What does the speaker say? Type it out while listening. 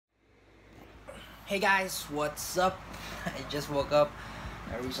Hey guys, what's up? I just woke up.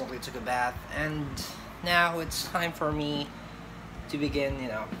 I recently took a bath, and now it's time for me to begin,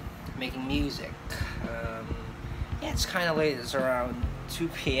 making music. Yeah, it's kind of late. It's around 2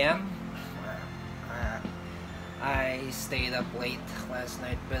 p.m. I stayed up late last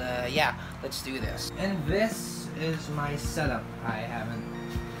night, but yeah, let's do this. And this is my setup. I haven't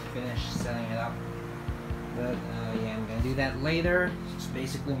finished setting it up, but yeah, I'm gonna do that later. It's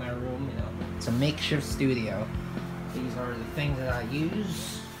basically my room, It's a makeshift studio. These are the things that I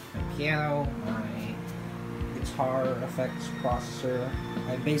use: my piano, my guitar effects processor.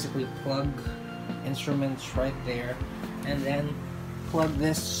 I basically plug instruments right there, and then plug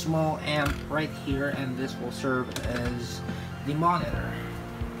this small amp right here, and this will serve as the monitor.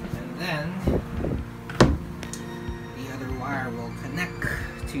 And then the other wire will connect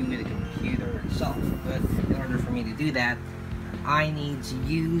to the computer itself. But in order for me to do that, I need to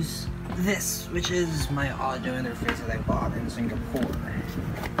use this, which is my audio interface that I bought in Singapore.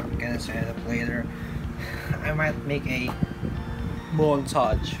 I'm gonna set it up later. I might make a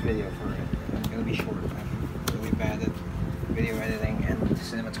montage video for it. It's gonna be short. I'm really bad at video editing and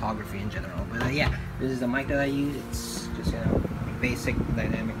cinematography in general. But yeah, this is the mic that I use. It's just, a basic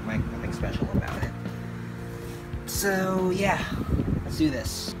dynamic mic, nothing special about it. So yeah, let's do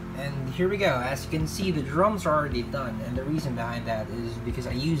this. And here we go. As you can see, the drums are already done, and the reason behind that is because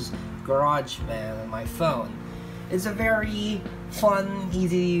I use GarageBand on my phone. It's a very fun, easy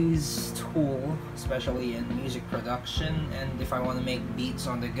to use tool, especially in music production and if I want to make beats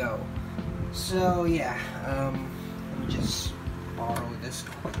on the go. So yeah, let me just borrow this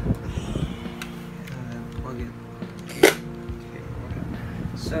quickly and plug it. Okay,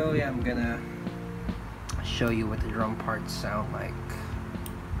 so yeah, I'm gonna show you what the drum parts sound like.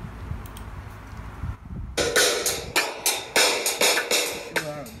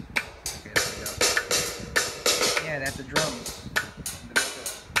 Yeah, that's the drums.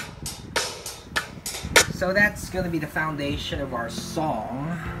 So that's gonna be the foundation of our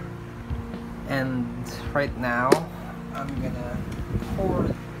song. And right now, I'm gonna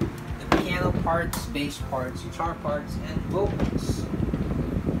record the piano parts, bass parts, guitar parts, and vocals.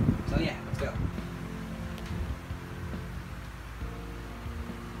 So yeah, let's go.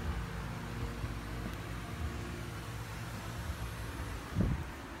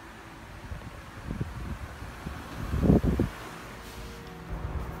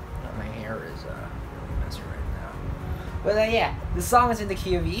 Is really messy right now. But yeah, the song is in the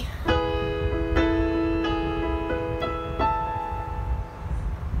key of E.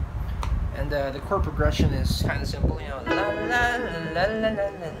 And the chord progression is kind of simple, La la la la la la la la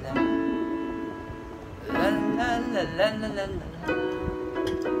la la la la.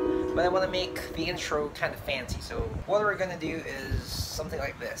 But I want to make the intro kind of fancy, so what we're gonna do is something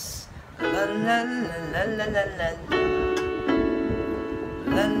like this. La la la la la la.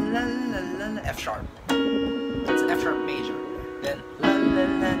 La la la la la, F sharp. It's F sharp major. Then la la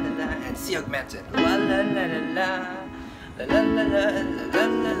la la la, and C augmented. La la la la la, la la la la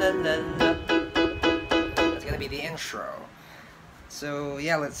la la la. That's gonna be the intro. So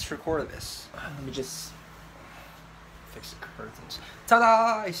yeah, let's record this. Let me just fix the curtains.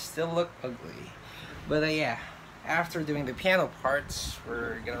 Ta-da! I still look ugly. But yeah, after doing the piano parts,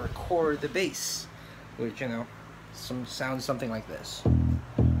 we're gonna record the bass, which sounds something like this.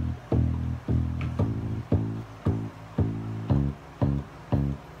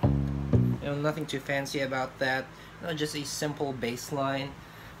 Nothing too fancy about that. Just a simple bass line.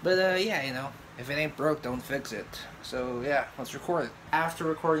 But yeah, if it ain't broke, don't fix it. So yeah, let's record it. After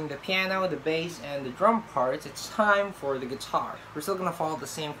recording the piano, the bass, and the drum parts, it's time for the guitar. We're still gonna follow the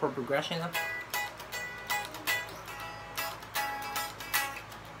same chord progression.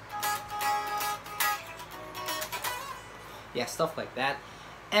 Yeah, stuff like that.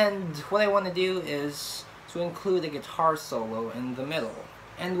 And what I want to do is to include a guitar solo in the middle.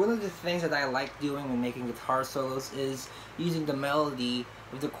 And one of the things that I like doing when making guitar solos is using the melody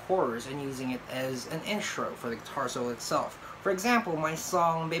of the chorus and using it as an intro for the guitar solo itself. For example, my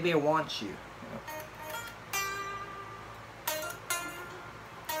song "Baby I Want You."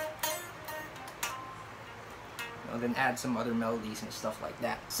 Then add some other melodies and stuff like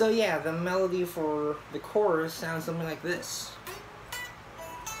that. So yeah, the melody for the chorus sounds something like this.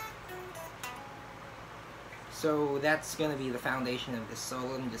 So that's gonna be the foundation of this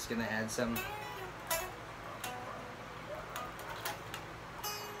solo. I'm just gonna add some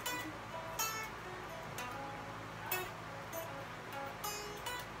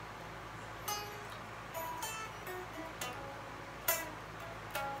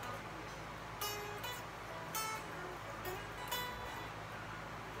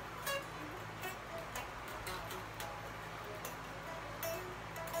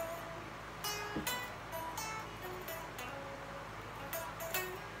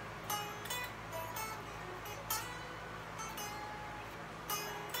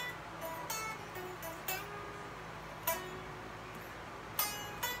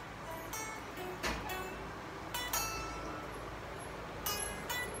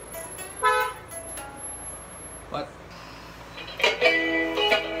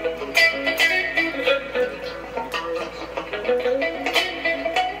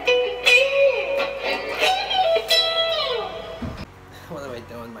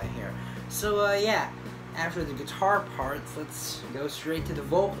guitar parts, let's go straight to the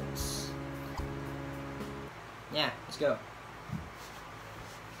vocals. Yeah, let's go.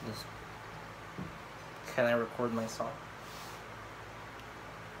 Can I record my song?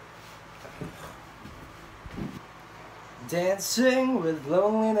 Dancing with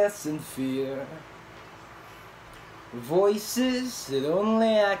loneliness and fear, voices that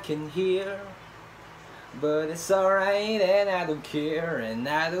only I can hear. But it's alright and I don't care, and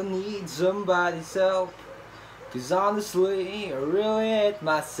I don't need somebody's help, 'cause honestly I really hate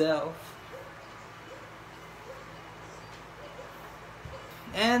myself.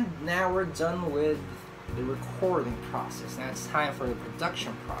 And now we're done with the recording process. Now it's time for the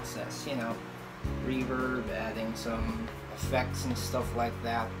production process, you know, reverb, adding some effects and stuff like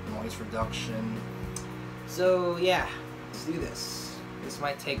that, noise reduction. So yeah, let's do this. This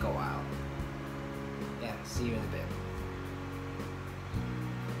might take a while. Yeah, see you in a bit.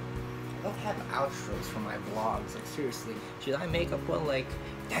 I don't have outros for my vlogs, like seriously. Should I make up one like,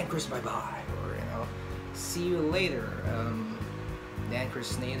 DanChris bye bye, or you know, see you later, DanChris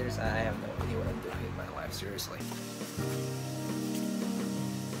Snaders? I have no idea what I'm doing with my life, seriously.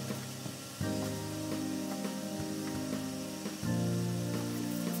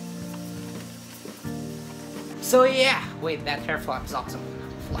 So yeah, wait, that hair flap is awesome.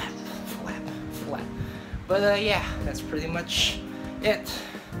 Flap, flap, flap. But yeah, that's pretty much it.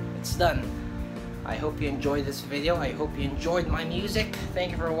 It's done. I hope you enjoyed this video. I hope you enjoyed my music.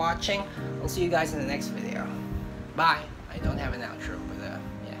 Thank you for watching. I'll see you guys in the next video. Bye. I don't have an outro, but